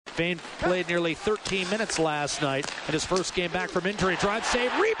Fane played nearly 13 minutes last night in his first game back from injury. Drive,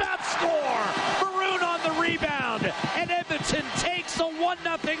 save, rebound, score! Maroon on the rebound, and Edmonton takes a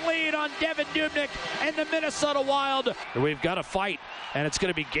 1-0 lead on Devan Dubnyk and the Minnesota Wild. We've got a fight, and it's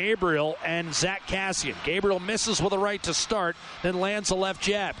going to be Gabriel and Zach Kassian. Gabriel misses with a right to start, then lands a left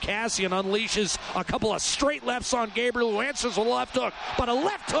jab. Kassian unleashes a couple of straight lefts on Gabriel, who answers with a left hook, but a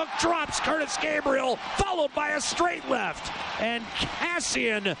left hook drops Curtis Gabriel, followed by a straight left. And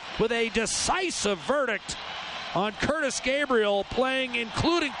Kassian with a decisive verdict on Curtis Gabriel, playing,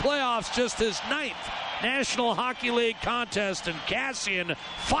 including playoffs, just his 9th National Hockey League contest, and Kassian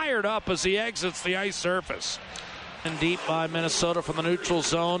fired up as he exits the ice surface. And deep by Minnesota from the neutral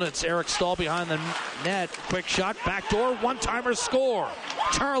zone. It's Eric Stahl behind the net. Quick shot, backdoor, one-timer score.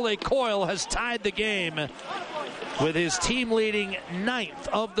 Charlie Coyle has tied the game with his team-leading 9th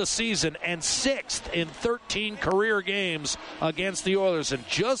of the season and 6th in 13 career games against the Oilers. And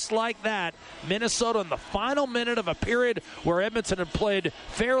just like that, Minnesota, in the final minute of a period where Edmonton had played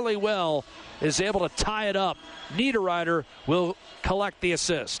fairly well, is able to tie it up. Niederreiter will collect the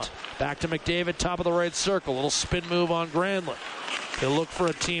assist. Back to McDavid, top of the right circle. Little spin move on Granlund. He'll look for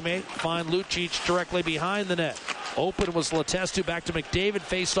a teammate, find Lucic directly behind the net. Open was Letestu, back to McDavid,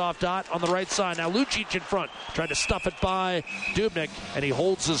 face-off dot on the right side. Now Lucic in front, tried to stuff it by Dubnyk, and he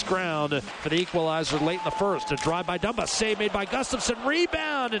holds his ground for the equalizer late in the first. A drive by Dumba, save made by Gustafsson,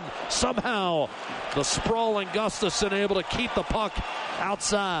 rebound, and somehow the sprawling Gustafsson able to keep the puck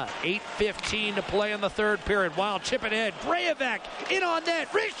outside. 8:15 to play in the third period. Wild chip it in. Graovac in on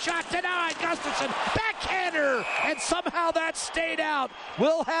net. Wrist shot denied. Gustafsson backhander, and somehow that stayed out.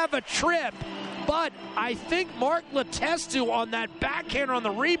 We'll have a trip. But I think Mark Letestu on that backhander on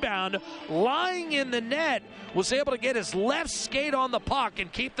the rebound, lying in the net, was able to get his left skate on the puck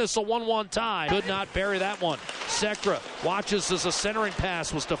and keep this a 1-1 tie. Could not bury that one. Sekera watches as a centering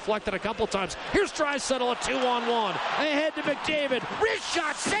pass was deflected a couple times. Here's Draisaitl, a 2-on-1. Ahead to McDavid. Wrist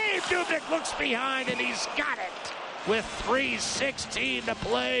shot, save. Dubnyk looks behind, and he's got it. With 3:16 to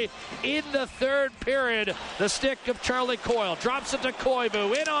play in the third period. The stick of Charlie Coyle drops it to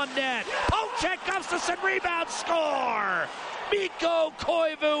Koivu, in on net. Poke check, Gustafsson, rebound, score! Mikko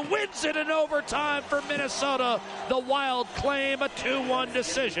Koivu wins it in overtime for Minnesota. The Wild claim a 2-1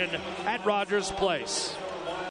 decision at Rogers Place.